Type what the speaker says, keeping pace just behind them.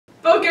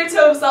Boker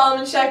Tov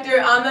Solomon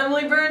Schechter. I'm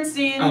Emily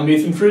Bernstein. I'm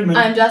Ethan Friedman.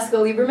 I'm Jessica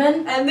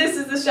Lieberman. And this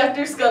is the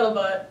Schechter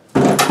Scuttlebutt.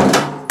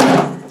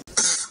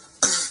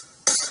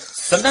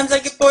 Sometimes I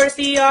get bored at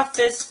the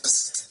office.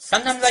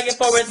 Sometimes I get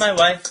bored with my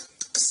wife.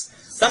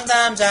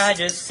 Sometimes I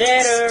just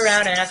sit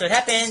around and that's what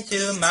happened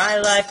to my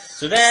life.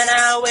 So then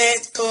I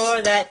wait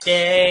for that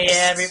day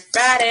every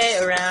Friday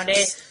around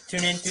 8.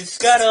 Tune into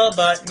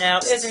Scuttlebutt now,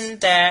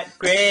 isn't that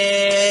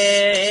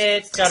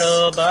great?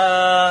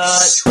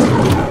 Scuttlebutt.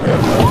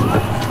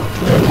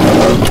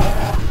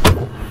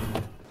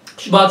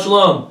 Shabbat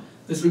Shalom.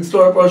 This week's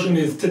Torah portion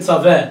is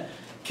Titzaveh.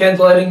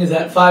 Candlelighting is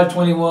at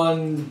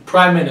 5:21.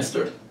 Prime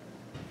Minister.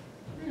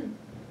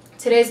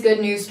 Today's good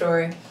news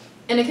story.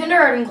 In a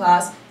kindergarten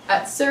class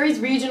at Surrey's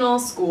regional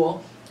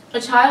school, a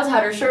child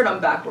had her shirt on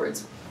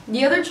backwards.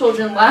 The other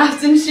children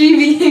laughed and she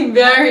became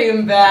very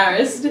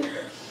embarrassed.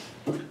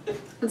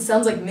 It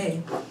sounds like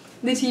me.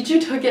 The teacher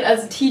took it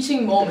as a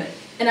teaching moment,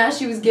 and as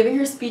she was giving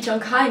her speech on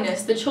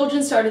kindness, the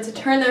children started to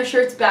turn their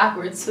shirts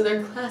backwards so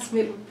their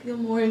classmate would feel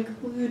more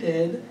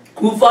included.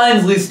 Who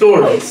finds these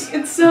stories?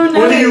 It's so nice.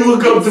 What do you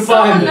look up to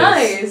find this?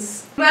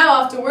 Nice. Now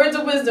off to words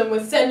of wisdom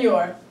with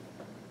Senor.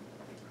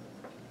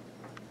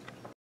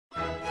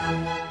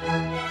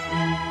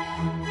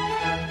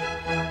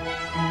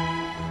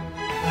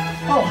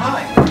 Oh,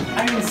 hi.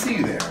 I didn't see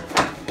you there.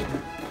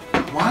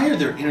 Why are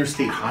there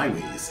interstate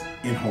highways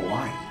in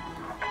Hawaii?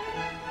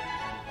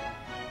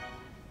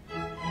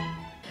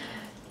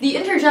 The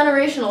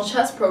intergenerational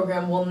chess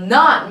program will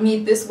not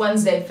meet this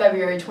Wednesday,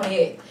 February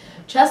 28th.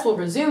 Chess will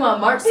resume on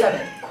March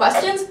 7th.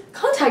 Questions?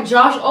 Contact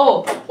Josh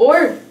O.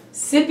 or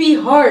Sippy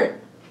Hart.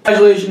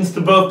 Congratulations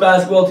to both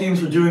basketball teams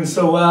for doing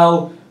so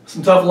well.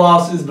 Some tough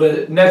losses,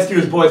 but next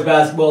year's boys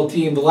basketball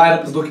team, the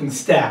lineup is looking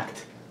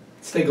stacked.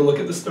 Let's take a look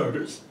at the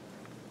starters.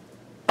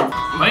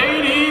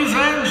 Ladies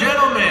and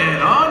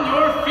gentlemen, on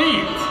your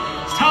feet,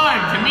 it's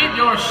time to meet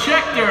your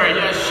Schechter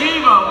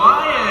Yeshiva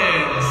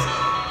Lions.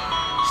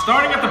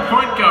 Starting at the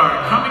point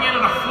guard, coming in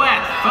at a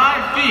flat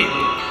 5 feet.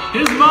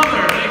 His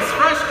mother makes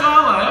fresh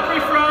challah every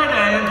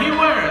Friday, and he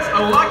wears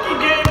a lucky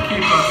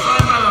gamekeeper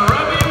signed by the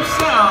Rebbe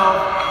himself,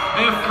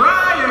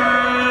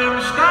 Ephraim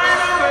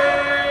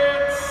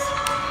Steinowitz.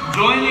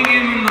 Joining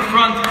in the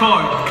front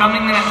court,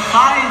 coming in at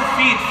 5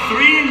 feet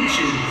 3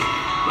 inches.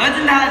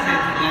 Legend has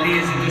it that he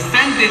is a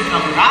descendant of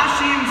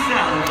Rashi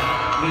himself,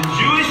 the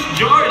Jewish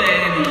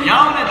Jordan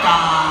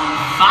Yonatan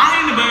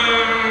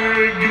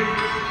Feinberg.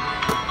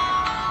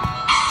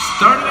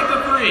 Starting at the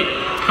 3,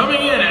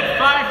 coming in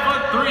at 5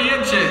 foot 3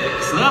 inches,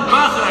 the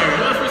Bacher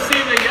has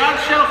received a Yad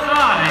Shel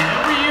Chai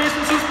every year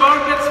since his bar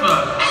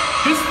mitzvah.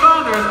 His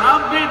father is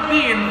Al Beit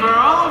Din for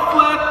all of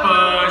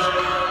Flatbush,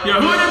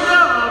 Yehuda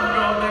Dov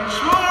Golden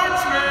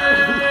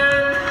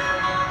Schwartzman.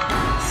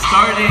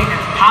 Starting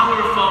at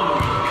power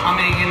forward,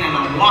 coming in at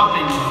a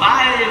whopping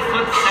 5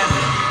 foot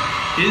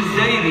 7. His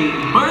Zaidi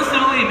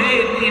personally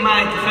made me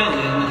my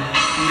tefillin,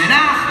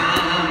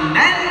 Menachem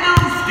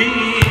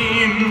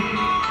Mendelstein.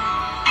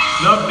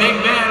 The big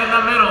man in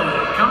the middle,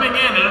 coming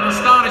in at an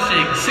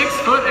astonishing 6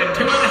 foot and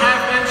 2.5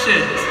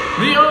 inches.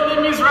 The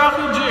only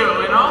Mizrahi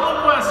Jew in all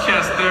of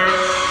Westchester.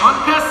 On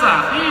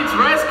Pesach, he eats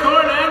rice,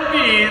 corn, and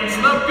beans.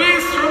 The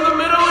beast from the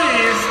Middle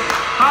East,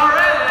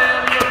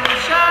 Harel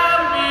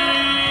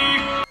Yerushalmi.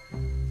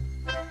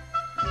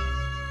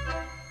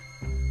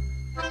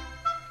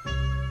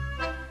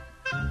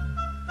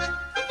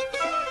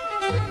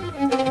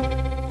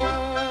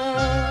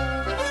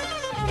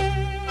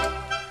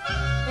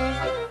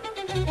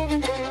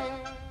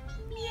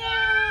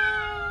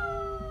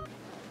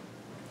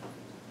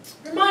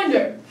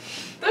 Reminder,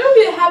 there will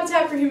be a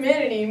Habitat for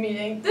Humanity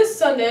meeting this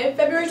Sunday,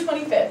 February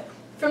 25th,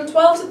 from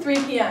 12 to 3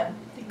 p.m.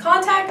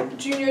 Contact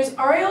juniors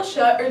Ariel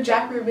Shutt or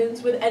Jack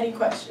Rubens with any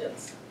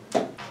questions.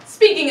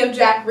 Speaking of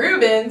Jack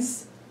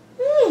Rubens,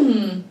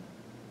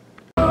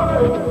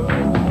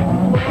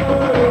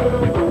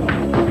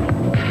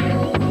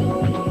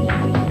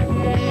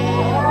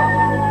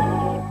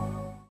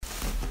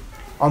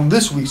 On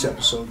this week's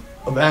episode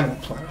of Animal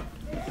Planet,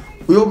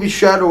 we will be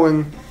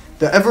shadowing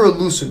the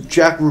ever-elusive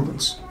Jack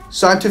Rubens,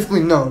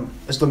 scientifically known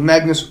as the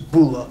Magnus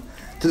Bula,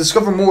 to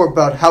discover more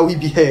about how he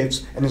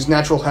behaves in his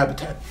natural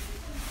habitat.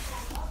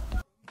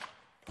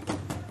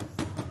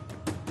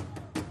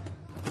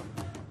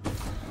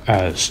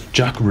 As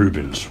Jack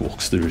Rubens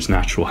walks through his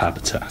natural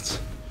habitat,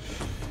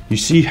 you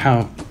see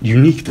how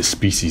unique this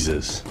species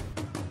is.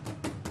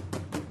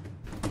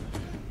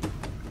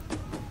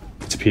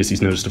 It appears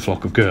he's noticed a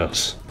flock of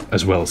girls,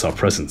 as well as our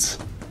presence.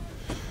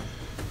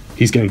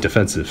 He's getting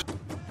defensive.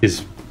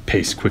 His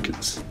pace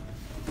quickens.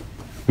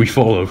 We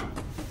follow.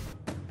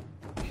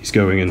 He's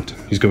going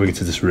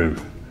into this room.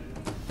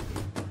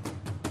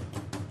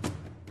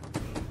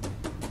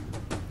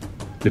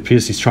 It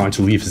appears he's trying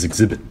to leave his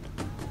exhibit.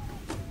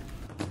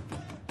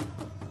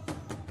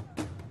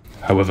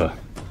 However,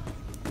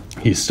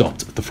 he is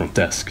stopped at the front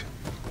desk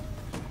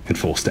and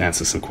forced to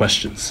answer some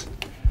questions.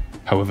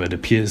 However, it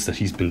appears that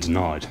he's been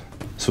denied,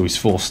 so he's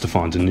forced to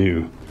find a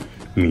new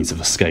means of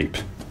escape.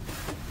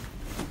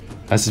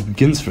 As he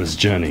begins for his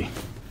journey,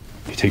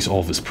 he takes all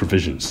of his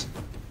provisions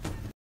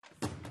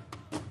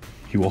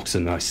He walks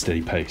at a nice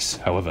steady pace.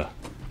 However,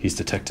 he's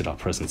detected our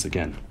presence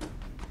again.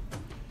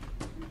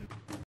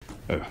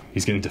 Oh,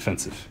 he's getting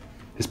defensive.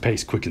 His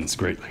pace quickens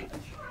greatly.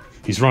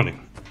 He's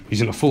running.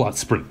 He's in a full-out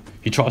sprint.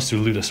 He tries to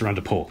elude us around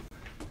a pole.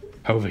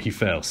 However, he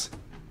fails.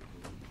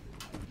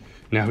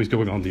 Now he's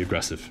going on the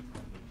aggressive.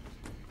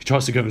 He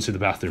tries to go into the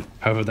bathroom.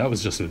 However, that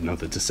was just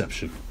another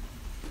deception.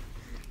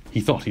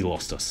 He thought he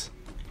lost us.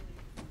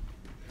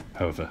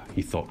 However,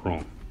 he thought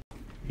wrong.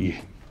 He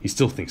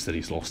still thinks that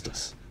he's lost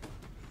us.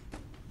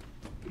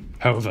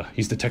 However,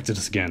 he's detected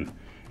us again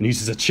and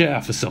uses a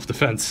chair for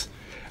self-defense.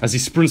 As he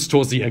sprints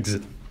towards the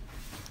exit,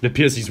 it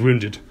appears he's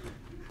wounded.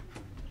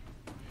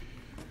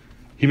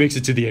 He makes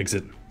it to the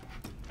exit.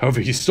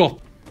 However, he's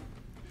stopped.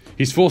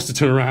 He's forced to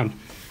turn around.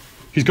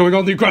 He's going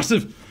on the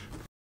aggressive.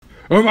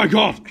 Oh my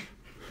god!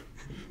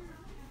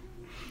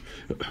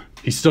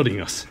 He's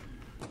studying us.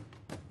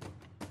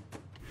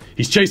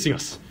 He's chasing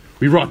us.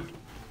 We run.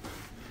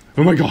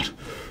 Oh my god.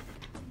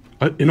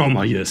 In all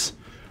my years,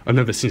 I've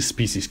never seen a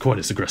species quite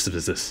as aggressive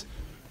as this.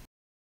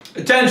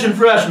 Attention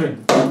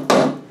freshmen!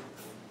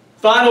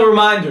 Final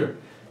reminder,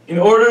 in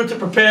order to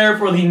prepare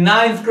for the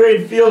 9th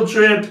grade field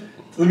trip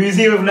to the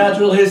Museum of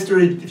Natural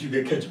History, if you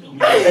get ketchup, I'm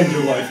gonna end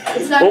your life.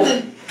 Next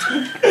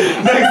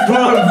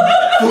month,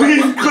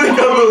 please click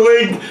on the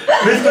link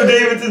Mr.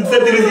 Davidson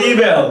sent in his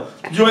email.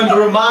 Join the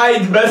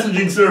Remind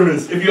messaging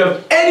service. If you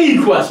have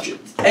any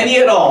questions, any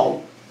at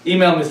all,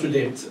 email Mr.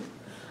 Davidson.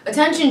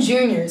 Attention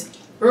juniors.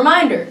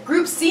 Reminder,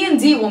 Group C and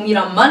D will meet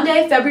on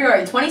Monday,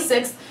 February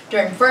 26th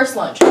during first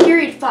lunch,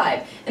 period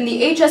 5, in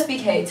the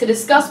HSBK to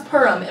discuss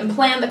Purim and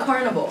plan the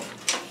carnival.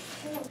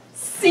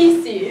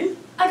 Cece,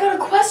 I got a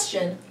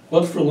question.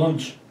 What's for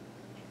lunch?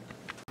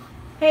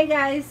 Hey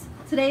guys,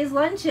 today's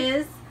lunch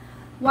is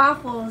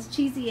waffles,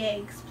 cheesy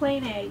eggs,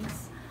 plain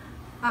eggs,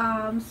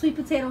 sweet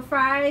potato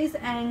fries,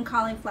 and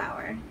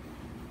cauliflower.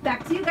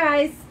 Back to you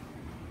guys.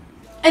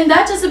 And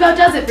that just about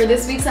does it for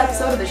this week's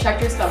episode of the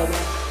Schechter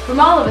Scuttlebutt. From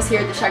all of us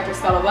here at the Schechter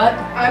Scuttlebutt,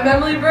 I'm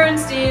Emily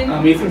Bernstein.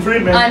 I'm Ethan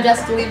Friedman. I'm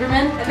Jessica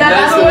Lieberman. And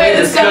that's the way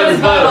the Scud is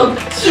bottled.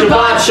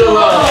 Shabbat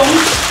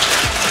Shalom!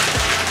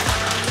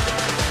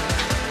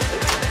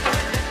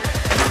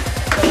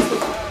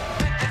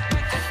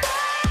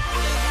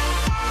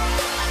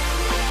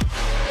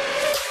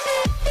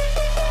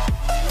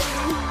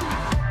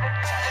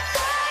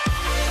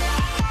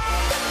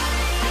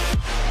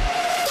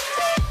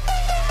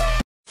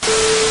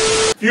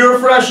 If you're a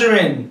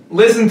freshman,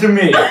 listen to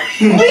me.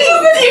 You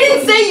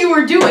didn't say you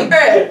were doing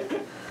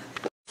it.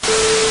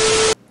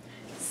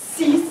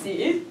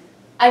 Cece,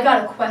 I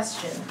got a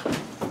question.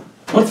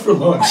 What's for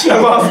lunch?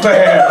 I'm off my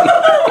hair.